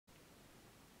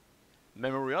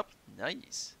Memory up,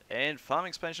 nice. And farm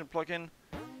expansion plugin.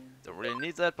 Don't really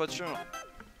need that, but sure.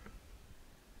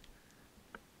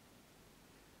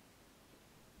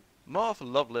 More of a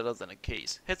love letter than a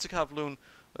case. Head to Kowloon,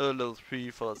 level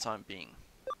 3 for the time being.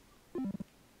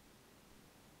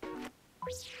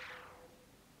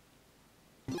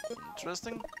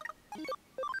 Interesting.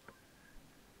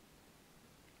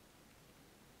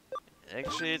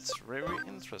 Actually, it's very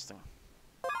interesting.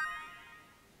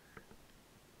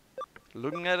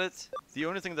 Looking at it, the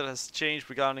only thing that has changed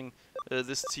regarding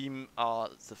this team are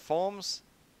the forms,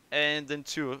 and then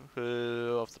two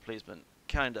of the placement.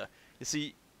 Kinda. You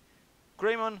see,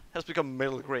 Greymon has become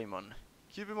Metal Greymon,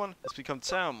 Cubimon has become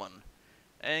Taomon,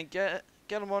 and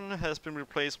Gatomon has been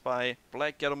replaced by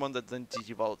Black Gatomon that then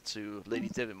devolved to Lady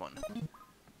Devimon.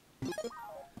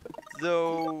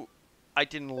 Though I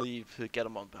didn't leave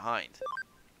Gatomon behind.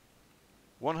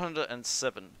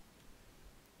 107.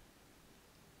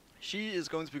 She is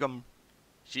going to become...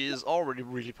 She is already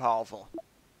really powerful.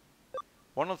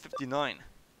 159.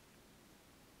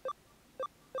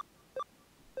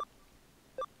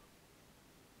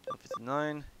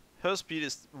 Her speed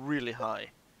is really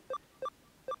high.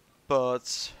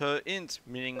 But her int,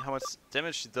 meaning how much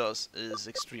damage she does, is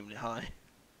extremely high.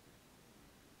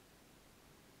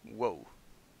 Whoa.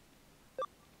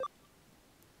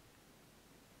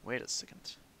 Wait a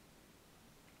second.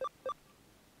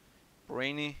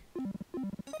 Brainy.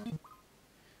 I'm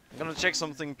gonna check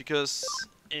something because...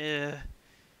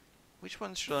 which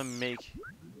one should I make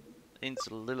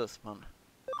into Lilithmon?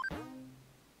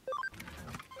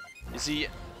 You see,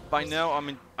 by now I'm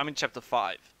in chapter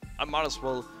 5. I might as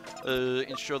well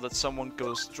ensure that someone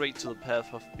goes straight to the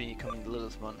path of becoming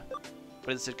Lilithmon.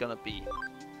 But is it gonna be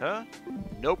her?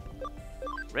 Nope.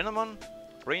 Renamon?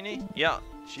 Brainy? Yeah,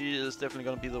 she is definitely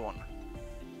gonna be the one.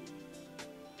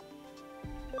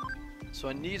 So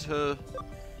I need her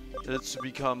to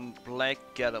become Black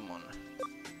Gatomon.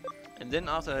 And then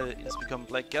after it's become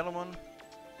Black Gatomon...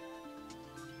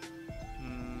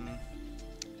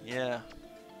 yeah.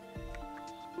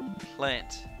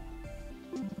 Plant.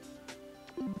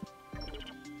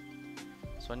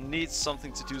 So I need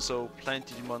something to do so plant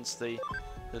Digimon stay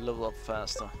level up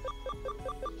faster.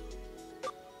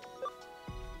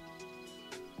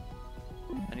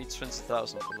 I need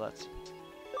 20,000 for that.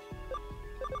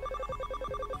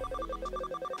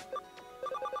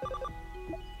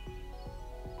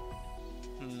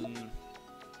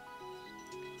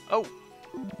 Oh!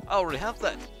 I already have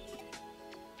that!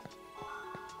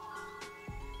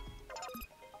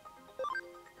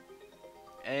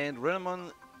 And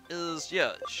Renamon is...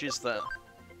 yeah, she's there.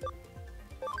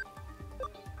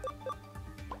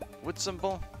 With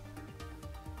symbol.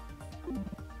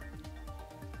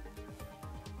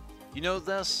 You know,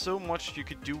 there's so much you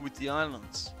could do with the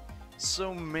islands.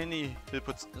 So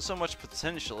much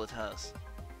potential it has.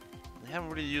 They haven't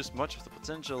really used much of the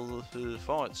potential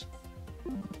for it.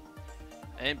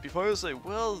 And before you say,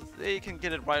 well, they can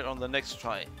get it right on the next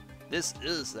try. This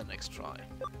is the next try.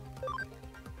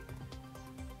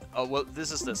 Oh, well,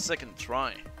 this is the second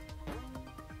try.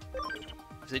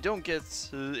 If they don't get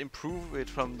to improve it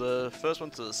from the first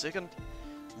one to the second,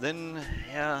 then,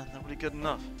 yeah, not really good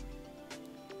enough.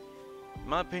 In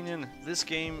my opinion, this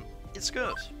game, it's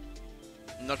good.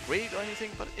 Not great or anything,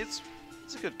 but it's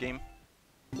a good game.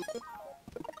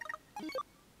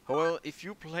 However, if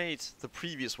you played the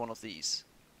previous one of these,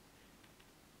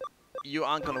 you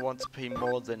aren't gonna want to pay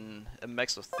more than a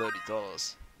max of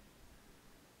 $30.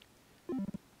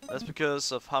 That's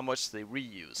because of how much they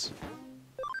reuse.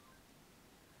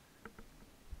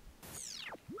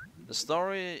 The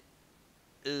story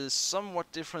is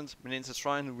somewhat different when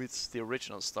intertwined with the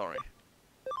original story.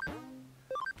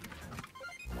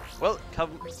 Well,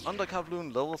 under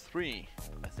Kowloon level 3,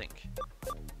 I think.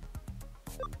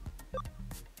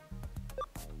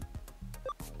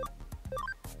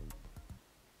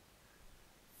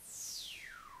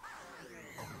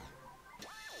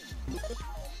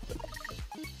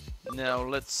 Now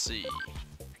let's see.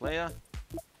 Player.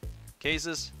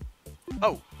 Cases.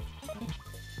 Oh!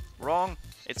 Wrong.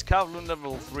 It's Kowloon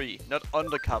level 3, not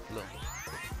under Kowloon.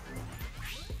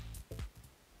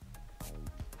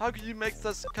 How could you make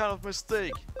this kind of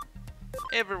mistake?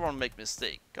 Everyone make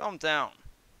mistake. Calm down.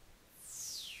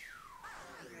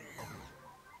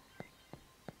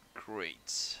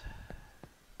 Great.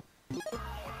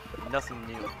 Nothing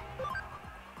new.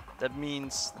 That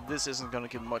means this isn't gonna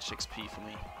give much XP for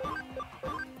me.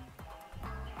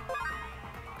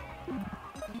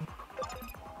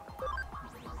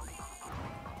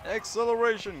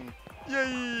 Acceleration!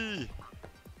 Yay!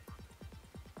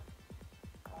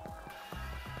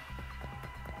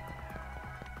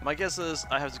 My guess is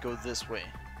I have to go this way.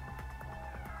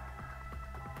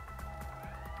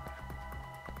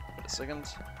 Wait a second.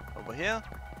 Over here?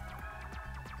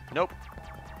 Nope.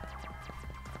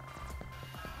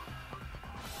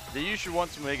 They usually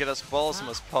want to make it as ballsome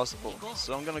as possible,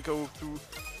 so I'm gonna go through...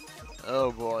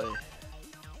 Oh boy.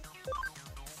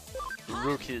 The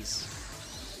rookies.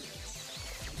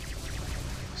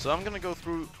 So I'm gonna go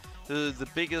through the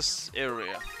biggest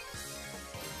area.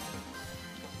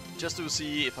 Just to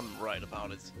see if I'm right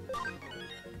about it.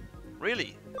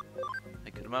 Really?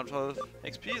 A good amount of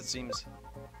XP it seems.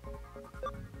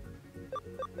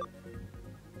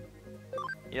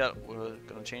 Yeah, we're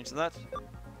gonna change that.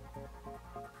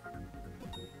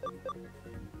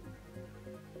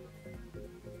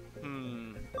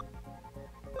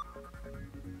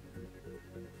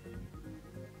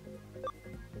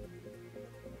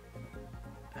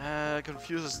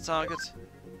 Confuses the target.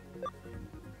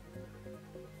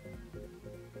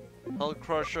 Hull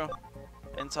Crusher.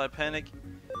 Anti-panic.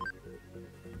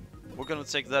 We're gonna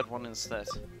take that one instead.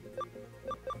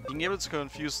 Being able to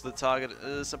confuse the target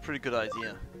is a pretty good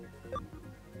idea.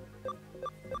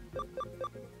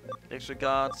 Extra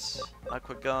guard,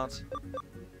 aqua guard.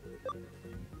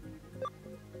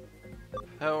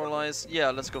 Paralyze.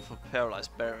 Yeah, let's go for paralyze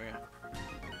barrier.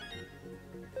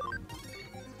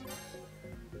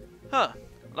 Huh.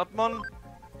 Lapmon.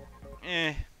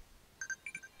 Eh.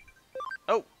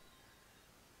 Oh.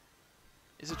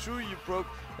 Is it true you broke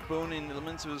a bone in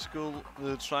elementary school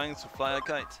trying to fly a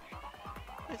kite?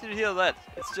 I did hear that.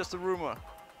 It's just a rumor.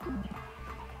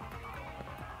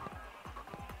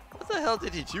 What the hell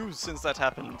did he do since that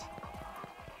happened?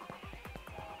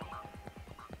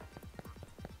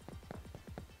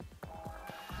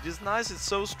 It is nice it's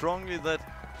so strongly that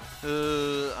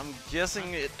I'm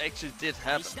guessing it actually did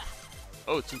happen.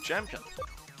 Oh, 2 champion.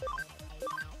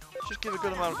 Should give a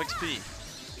good amount of XP.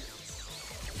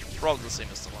 Probably the same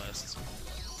as the last.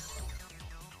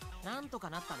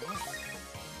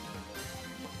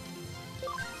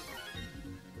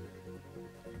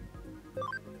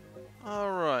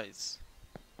 Alright.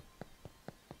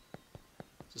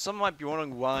 So some might be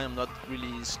wondering why I'm not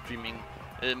really streaming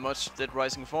much Dead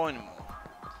Rising 4 anymore.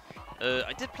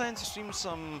 I did plan to stream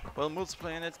some, well,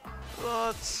 multiplayer in it,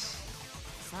 but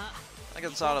I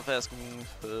got tired of asking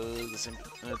the same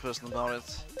person about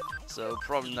it, so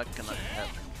probably not gonna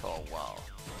happen for a while.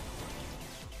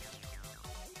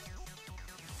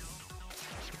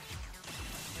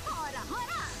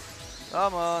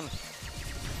 Come on!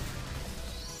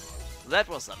 That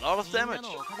was a lot of damage!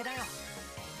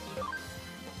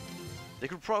 They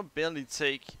could probably barely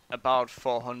take about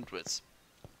 400.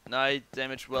 And I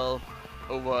damaged well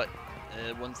over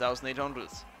 1,800.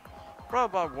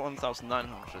 Probably about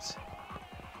 1,900.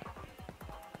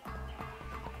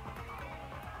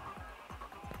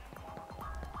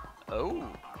 Oh,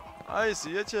 I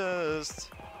see a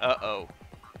chest. Uh-oh.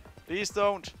 Please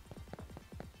don't.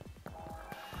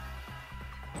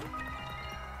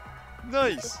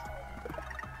 Nice.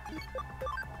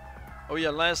 Oh yeah,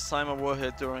 last time I were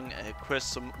here during a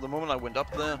quest, so the moment I went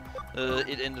up there,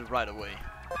 it ended right away.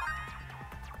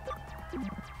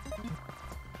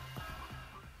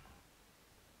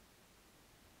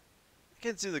 I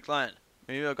can't see the client.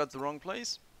 Maybe I got the wrong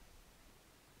place?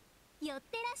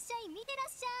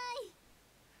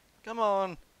 Come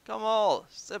on, come on,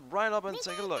 step right up and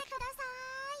take a look.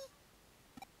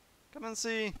 Come and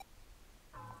see.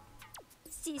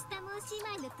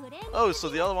 Oh, so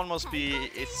the other one must be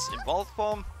its evolved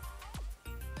form.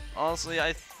 Honestly,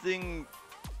 I think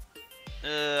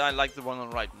I like the one on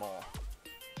right more.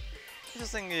 I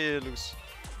just think it looks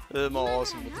more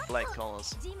awesome with the black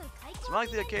colors. To mark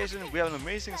the occasion, we have an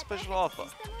amazing special offer.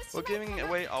 We're giving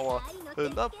away our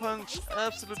Love Punch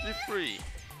absolutely free.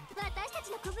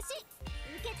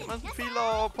 Come and feel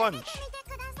our punch.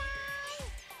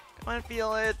 Come and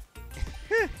feel it.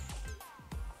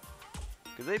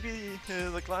 Could they be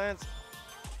the clients?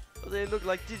 Or they look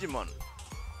like Digimon?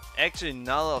 Actually,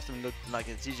 none of them look like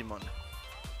a Digimon.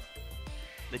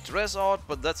 They dress odd,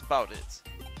 but that's about it.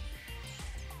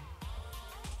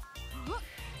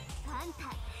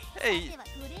 Hey!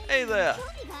 Hey there!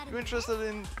 You interested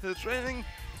in training?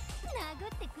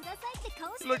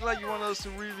 You look like you want us to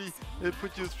really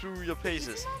put you through your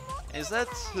paces. Is that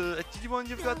a Digimon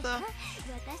you've got there?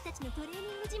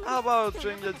 How about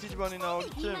training your Digimon in our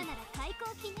gym?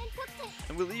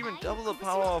 And we'll even double the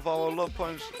power of our Love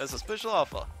Punch as a special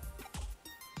offer.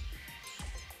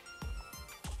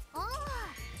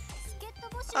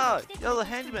 Ah, you're the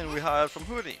handyman we hired from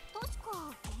Hudie.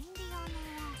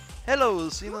 Hello,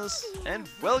 Zenas, and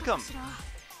welcome!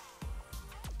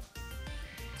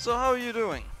 So how are you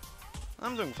doing?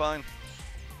 I'm doing fine.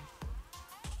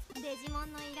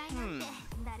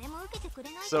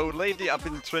 So lately I've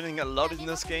been training a lot in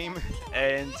this game,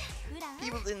 and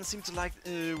people didn't seem to like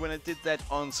when I did that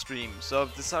on stream. So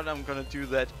I've decided I'm gonna do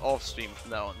that off stream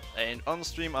from now on. And on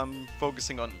stream I'm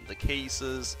focusing on the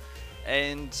cases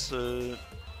and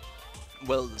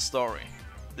well, the story.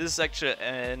 This is actually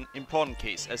an important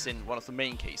case, as in one of the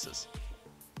main cases.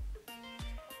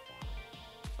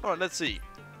 Alright, let's see.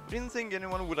 We didn't think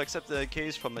anyone would accept the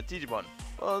case from a Digimon.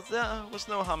 Well, there was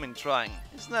no harm in trying.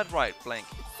 Isn't that right, Blank?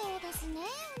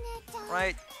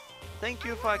 Right. Thank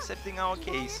you for accepting our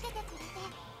case.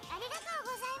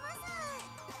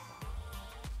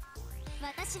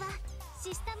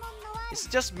 Is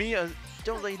it just me, or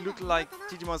don't they look like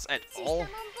Digimons at all?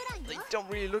 They don't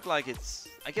really look like it.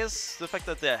 I guess the fact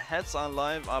that their heads are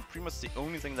alive are pretty much the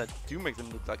only thing that do make them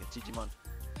look like a Digimon.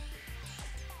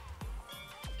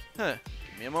 Huh,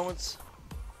 give me a moment.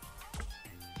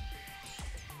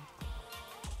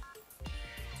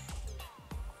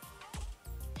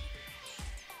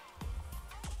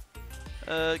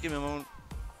 Give me a moment.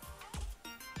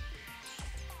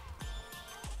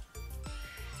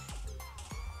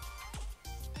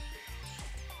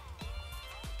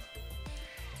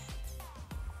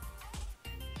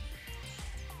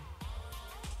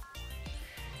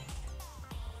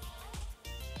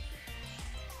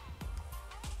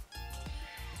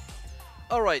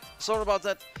 Alright, sorry about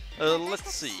that.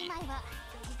 Let's see.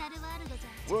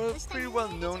 We're pretty well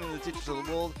known in the digital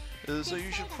world, so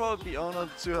you should probably be honored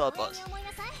to help us.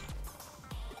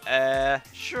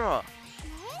 Sure.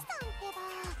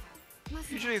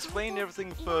 You should explain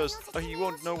everything first, or he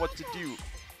won't know what to do.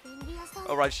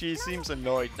 Alright, she seems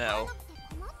annoyed now.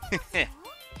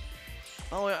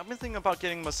 Oh, I've been thinking about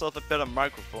getting myself a better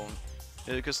microphone.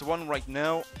 Because the one right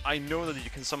now, I know that you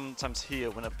can sometimes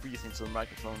hear when I breathe into the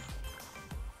microphone.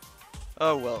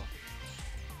 Oh well.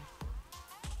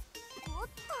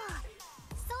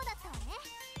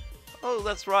 Oh,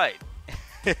 that's right.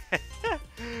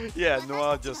 Yeah,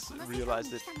 Noah just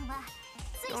realized it.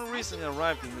 The only reason he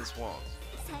arrived in this world.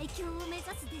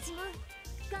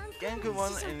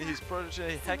 Gankumon and his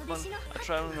protege Hackmon are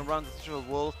traveling around the digital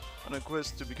world on a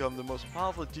quest to become the most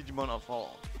powerful Digimon of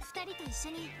all.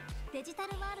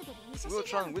 We were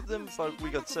trying with them, but we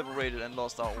got separated and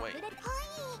lost our way.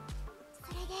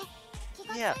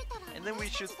 Yeah, and then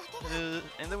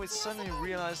we suddenly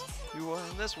realized we were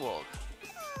in this world.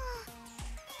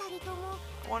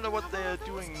 I wonder what they are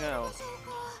doing now.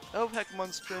 I hope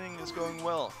Hackmon's training is going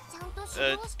well.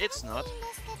 It's not.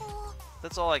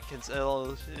 That's all I can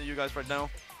tell you guys right now.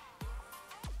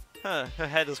 Huh, her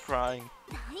head is crying.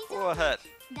 Poor head.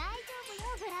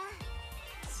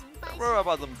 Don't worry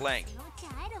about them, Blank.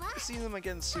 We'll see them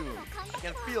again soon. I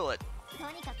can feel it.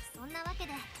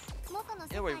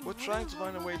 Anyway, we're trying to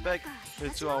find a way back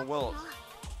to our world.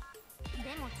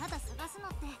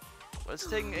 But it's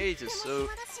taking ages, so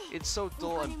it's so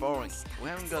dull and boring. We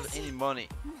haven't got any money.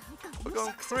 We're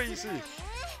going crazy!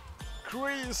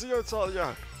 Crazy, I tell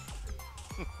ya!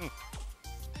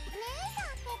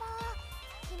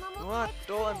 What?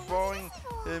 Dull and boring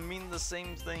mean the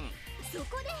same thing.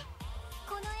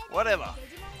 Whatever.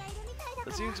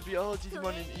 There seems to be all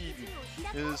Digimon in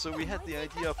Eden, so we had the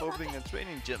idea of opening a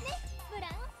training gym.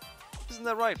 Isn't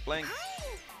that right, Blank?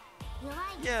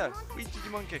 Yeah, we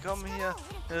Digimon can come here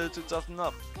to toughen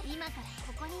up.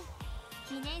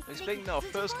 We're expecting our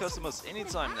first customers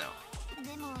anytime now.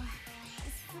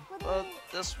 But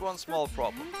there's one small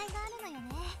problem.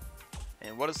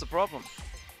 And what is the problem?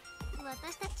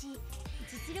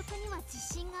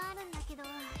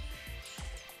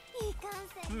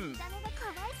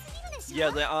 Yeah,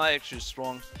 they are actually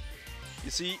strong. You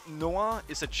see, Noah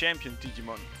is a champion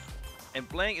Digimon. And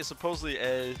Blank is supposedly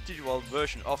a digital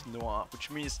version of Noah, which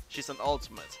means she's an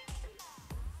ultimate.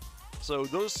 So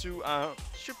those two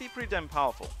should be pretty damn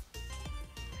powerful.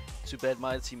 Too bad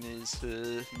my team is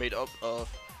made up of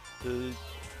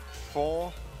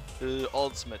 4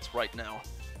 ultimates right now.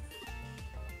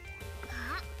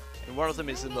 And one of them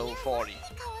is in level 40.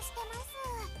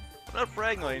 I'm not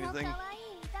bragging or anything.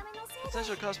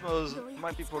 Potential customers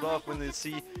might be put off when they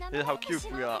see how cute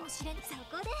we are.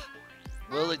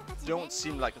 Well, it don't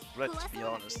seem like a threat, to be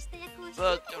honest.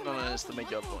 But don't underestimate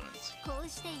your opponents.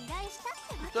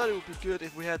 We thought it would be good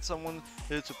if we had someone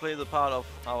to play the part of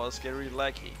our scary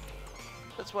lackey.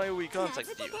 That's why we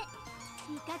contacted you.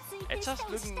 A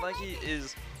tough-looking lackey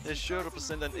is sure to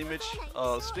present an image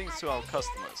of strength to our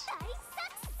customers.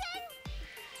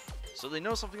 So they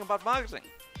know something about marketing.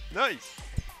 Nice!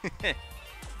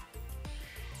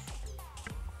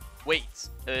 Wait,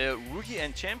 rookie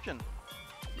and champion?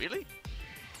 Really?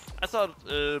 I thought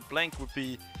Blank would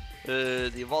be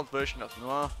the evolved version of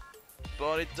Noir,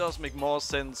 but it does make more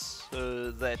sense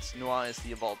that Noir is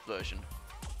the evolved version.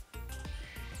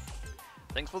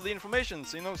 Thanks for the information,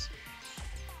 Xenos.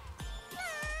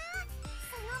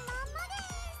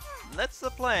 That's the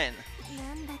plan.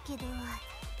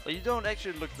 But you don't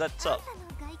actually look that tough.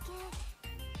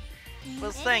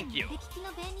 Well, thank you.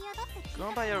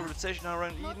 Going by your reputation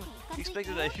around Eden, you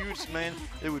expected a huge man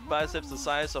with biceps the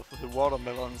size of the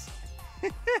watermelons.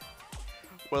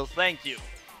 Well, thank you.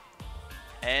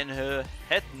 And her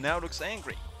head now looks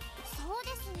angry.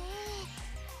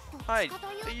 Hi,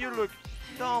 you look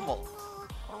normal.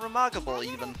 Or remarkable,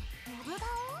 even.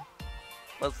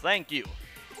 Well, thank you.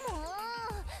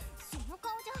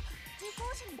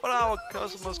 What are our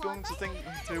customers going to think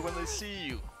when they see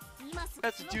you? You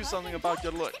have to do something about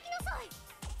your look.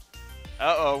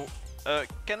 Uh-oh.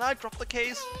 Can I drop the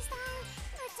case?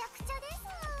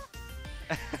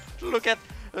 Look at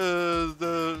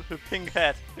the pink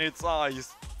hat in its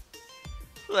eyes.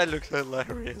 That looks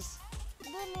hilarious.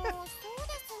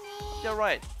 You're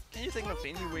right. Can you think of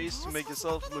any ways to make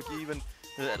yourself look even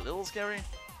a little scary?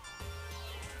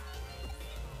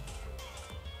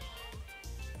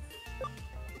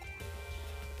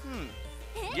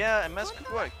 Yeah, a mask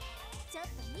could work.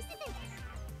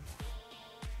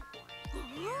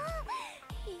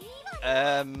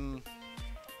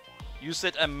 You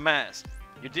said a mask.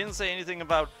 You didn't say anything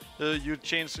about you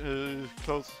changed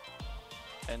clothes.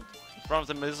 And from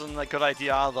them isn't a good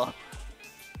idea either.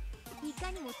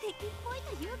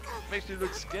 Makes you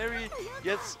look scary,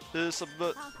 yet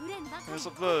subversive.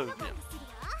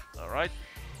 Alright.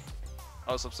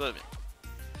 I was observing.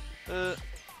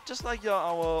 Just like you're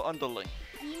our underling.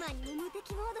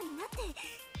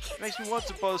 Makes me want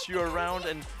to boss you around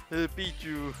and beat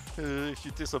you if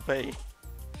you disobey.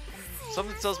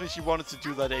 Something tells me she wanted to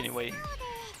do that anyway.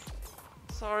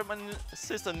 Sorry, my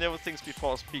sister never thinks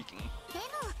before speaking.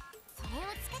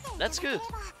 That's good.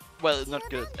 Well, not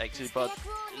good actually, but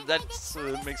that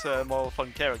makes her a more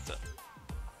fun character.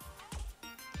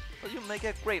 Well, you make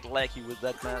a great lackey with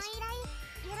that mask.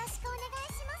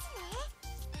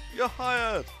 You're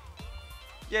hired!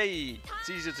 Yay! It's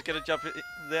easier to get a job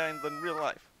there than real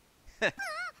life.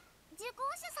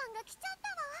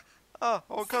 Ah,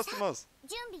 our customers!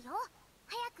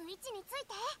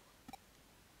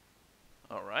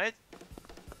 Alright.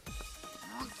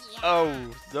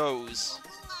 Oh, those.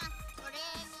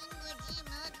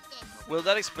 Well,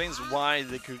 that explains why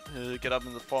they could get up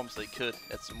in the forms they could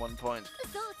at one point.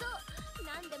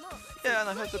 Yeah, and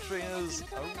I heard the trainers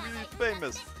are really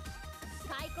famous.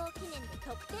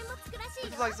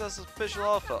 Looks like there's a special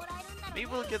offer. Maybe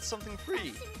we'll get something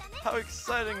free. How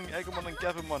exciting, Agumon and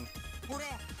Gabumon.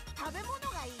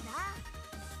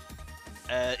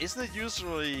 Isn't it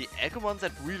usually Agumon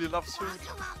that really loves food?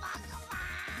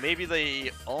 Maybe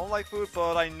they all like food,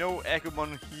 but I know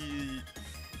Agumon,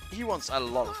 he wants a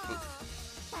lot of food.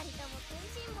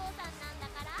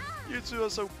 You two are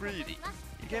so greedy.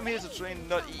 You came here to train,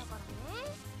 not eat.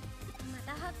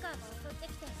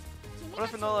 What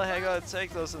if another hacker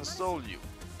attacked us and stole you?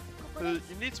 You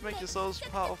need to make yourselves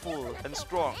powerful and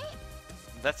strong.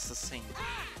 That's the same.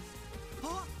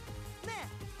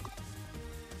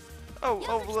 Oh,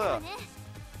 over there.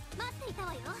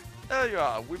 There you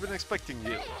are. We've been expecting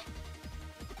you.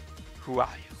 Who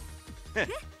are you?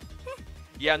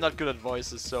 Yeah, I'm not good at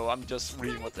voices, so I'm just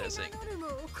reading what they're saying.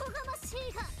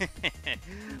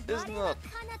 It's not.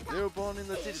 They were born in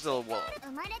the digital world.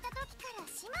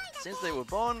 Since they were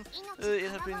born, it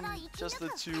had been just the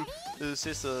two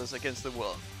sisters against the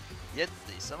world. Yet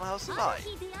they somehow survived.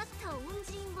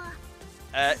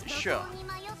 Sure.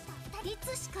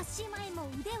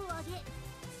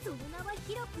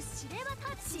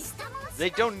 They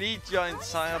don't need your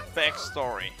entire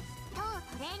backstory.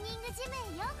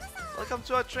 Welcome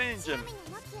to our training gym.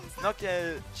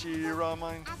 Nokia,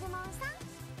 Chiramon,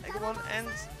 Agumon and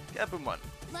Gabumon.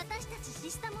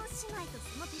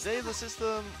 Today the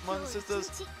Systemon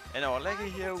sisters and our lackey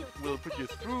here will put you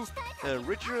through a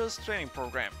rigorous training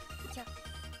program.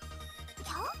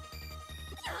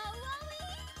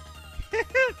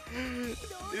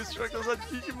 The instructors are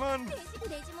Digimon!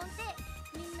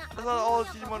 I thought all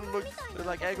Digimon looked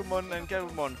like Agumon and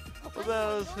Gabumon, but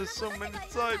there's so many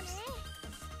types.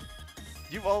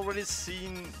 You've already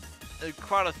seen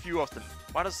quite a few of them.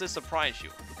 Why does this surprise you?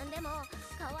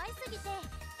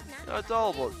 You're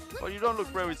adorable, but you don't look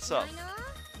very tough.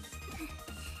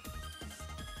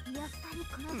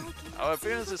 Our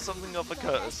appearance is something of a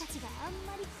curse.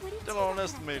 Don't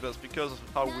underestimate us because of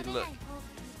how we look.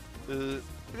 Look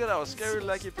at our scary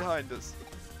lackey behind us.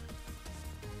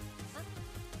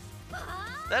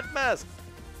 That mask!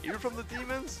 You're from the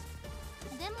demons?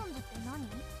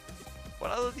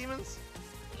 What other demons?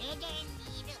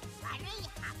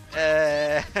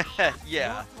 Yeah.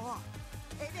 Yeah,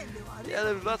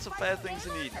 there's lots of bad things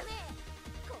in Eden.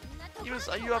 Demons,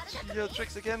 are you up to your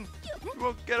tricks again? You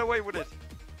won't get away with it.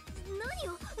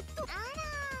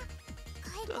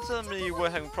 Don't tell me we're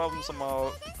having problems on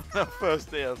our first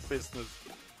day of business.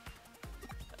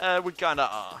 We kinda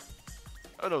are.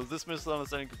 Oh no, this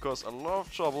misunderstanding could cause a lot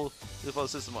of trouble with our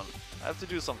system on. I have to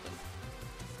do something.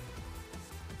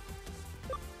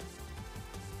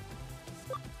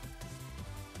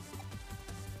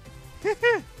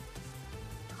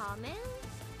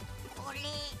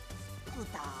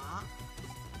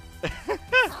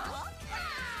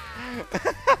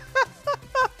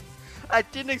 I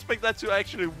didn't expect that to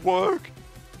actually work.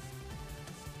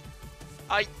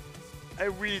 I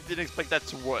really didn't expect that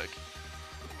to work.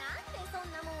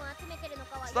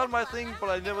 It's not my thing, but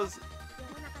I never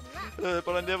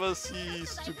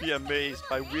cease to be amazed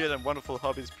by weird and wonderful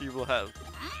hobbies people have.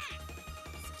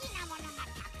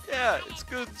 Yeah, it's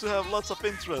good to have lots of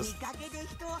interest.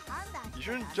 You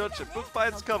shouldn't judge a book by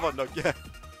its cover, Nokia.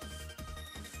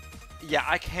 Yeah,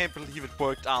 I can't believe it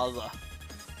worked either.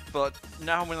 But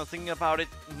now when I'm thinking about it,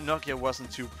 Nokia wasn't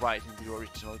too bright in the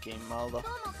original game either.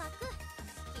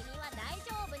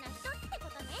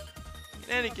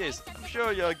 In any case, I'm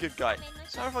sure you're a good guy.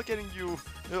 Sorry for getting you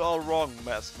all wrong,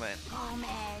 Masked Man.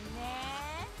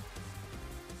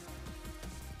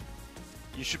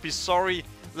 You should be sorry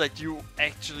that you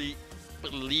actually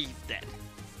believe that.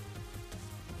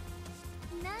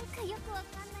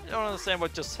 I don't understand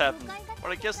what just happened,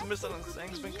 but I guess the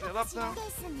misunderstanding's been cleared up now.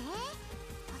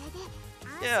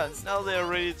 Yeah, now they're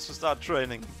ready to start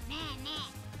training.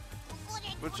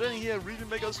 Will training here really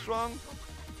make us strong?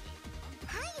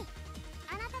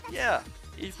 Yeah,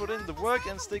 if you put in the work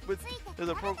and stick with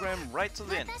the program right to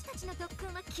the end.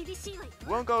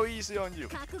 Won't go easy on you.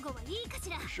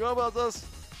 You sure about this?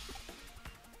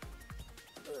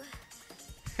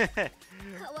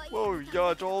 Whoa,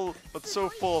 you're tall, but so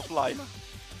full of life.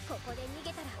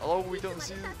 Although if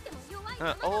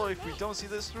we don't see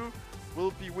this through,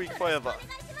 we'll be weak forever.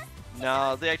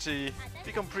 Nah, they actually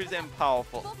become pretty damn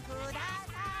powerful.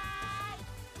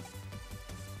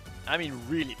 I mean,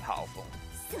 really powerful.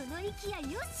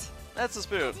 That's the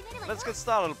spirit. Let's get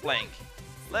started playing.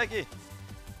 Leggy,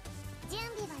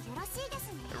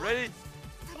 you ready?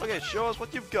 Okay, show us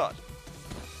what you've got.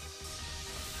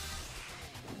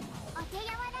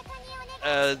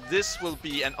 This will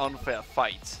be an unfair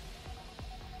fight.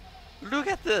 Look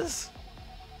at this!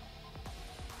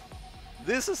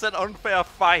 This is an unfair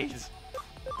fight!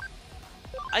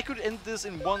 I could end this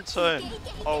in one turn,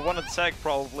 or one attack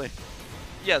probably.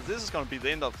 Yeah, this is gonna be the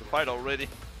end of the fight already.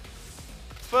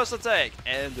 First attack,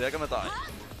 and they're gonna die.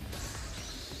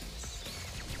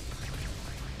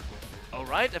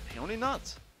 Alright, apparently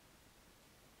not.